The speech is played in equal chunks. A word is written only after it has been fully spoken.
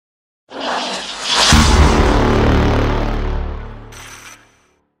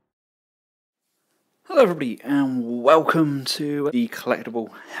Hello everybody and welcome to the collectible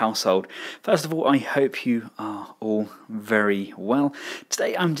household. First of all, I hope you are all very well.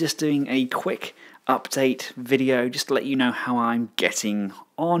 Today I'm just doing a quick update video just to let you know how I'm getting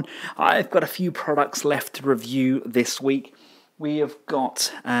on. I've got a few products left to review this week. We have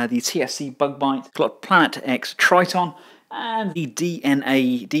got the TFC Bug Bite, got Planet X Triton, and the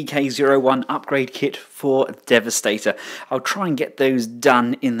DNA DK01 upgrade kit for Devastator. I'll try and get those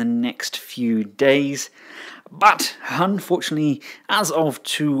done in the next few days. But unfortunately, as of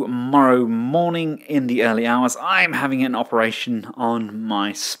tomorrow morning in the early hours, I'm having an operation on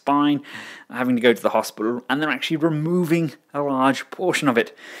my spine, having to go to the hospital, and they're actually removing a large portion of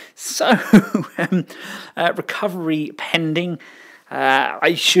it. So, recovery pending.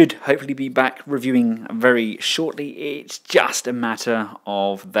 I should hopefully be back reviewing very shortly. It's just a matter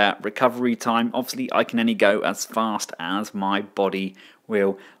of that recovery time. Obviously, I can only go as fast as my body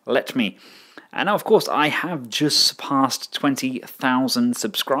will let me. And now, of course, I have just surpassed 20,000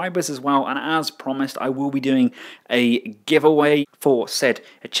 subscribers as well, and as promised, I will be doing a giveaway for said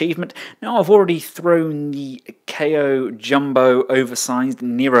achievement. Now, I've already thrown the KO Jumbo Oversized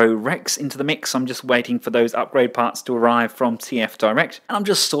Nero Rex into the mix. I'm just waiting for those upgrade parts to arrive from TF Direct, and I'm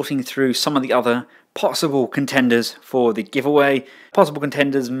just sorting through some of the other possible contenders for the giveaway. Possible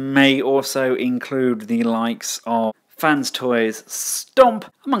contenders may also include the likes of Fans Toys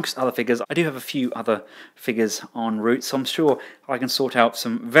Stomp, amongst other figures. I do have a few other figures en route, so I'm sure I can sort out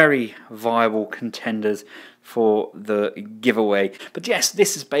some very viable contenders for the giveaway. But yes,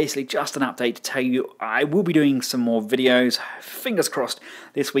 this is basically just an update to tell you I will be doing some more videos, fingers crossed,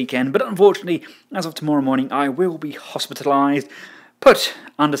 this weekend. But unfortunately, as of tomorrow morning, I will be hospitalised, put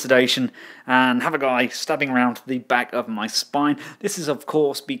under sedation, and have a guy stabbing around the back of my spine. This is of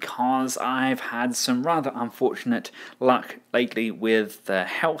course because I've had some rather unfortunate luck lately with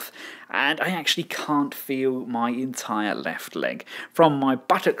health, and I actually can't feel my entire left leg. From my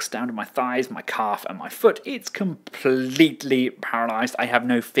buttocks down to my thighs, my calf and my foot, it's completely paralysed. I have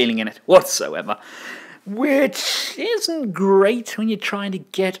no feeling in it whatsoever, which isn't great when you're trying to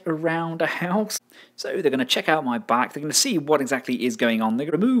get around a house. So they're going to check out my back, they're going to see what exactly is going on, they're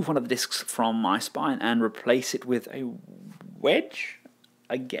going to remove one of the discs from my spine and replace it with a wedge,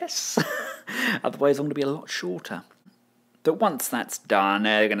 I guess. Otherwise I'm going to be a lot shorter. But once that's done,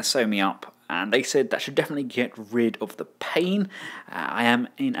 they're going to sew me up, and they said that should definitely get rid of the pain. I am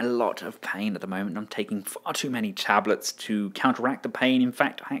in a lot of pain at the moment. I'm taking far too many tablets to counteract the pain. In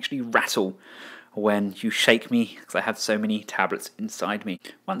fact, I actually rattle when you shake me because I have so many tablets inside me.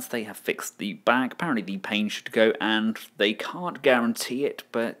 Once they have fixed the back, apparently the pain should go, and they can't guarantee it,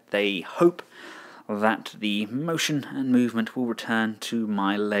 but they hope that the motion and movement will return to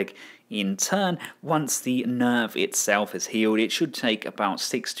my leg in turn. Once the nerve itself is healed, it should take about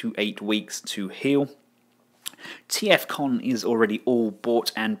 6 to 8 weeks to heal. TFCON is already all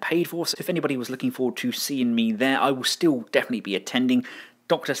bought and paid for, so if anybody was looking forward to seeing me there, I will still definitely be attending.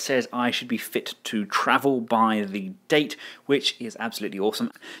 Doctor says I should be fit to travel by the date, which is absolutely awesome.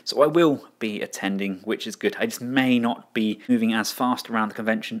 So I will be attending, which is good. I just may not be moving as fast around the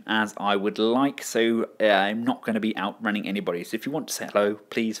convention as I would like, so I'm not going to be outrunning anybody. So if you want to say hello,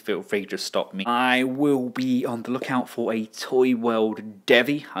 please feel free to stop me. I will be on the lookout for a Toy World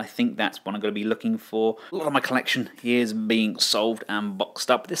Devi. I think that's what I'm going to be looking for. A lot of my collection is being solved and boxed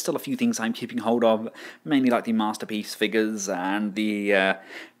up. There's still a few things I'm keeping hold of, mainly like the Masterpiece figures and the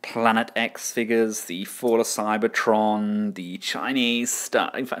Planet X figures, the Fall of Cybertron, the Chinese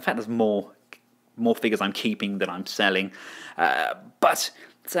stuff. In fact, there's more figures I'm keeping than I'm selling. But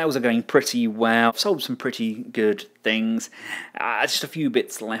sales are going pretty well. I've sold some pretty good things. Just a few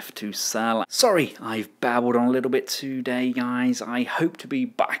bits left to sell. Sorry, I've babbled on a little bit today, guys. I hope to be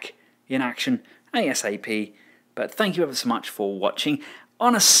back in action ASAP. But thank you ever so much for watching.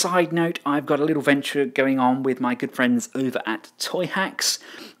 On a side note, I've got a little venture going on with my good friends over at Toyhax.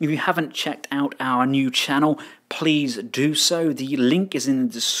 If you haven't checked out our new channel, please do so. The link is in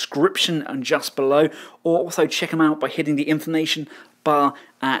the description and just below, or also check them out by hitting the information bar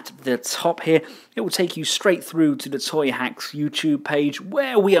at the top here. It will take you straight through to the Toyhax YouTube page,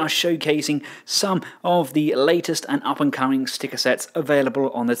 where we are showcasing some of the latest and up-and-coming sticker sets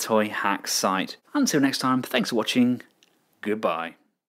available on the Toyhax site. Until next time, thanks for watching. Goodbye.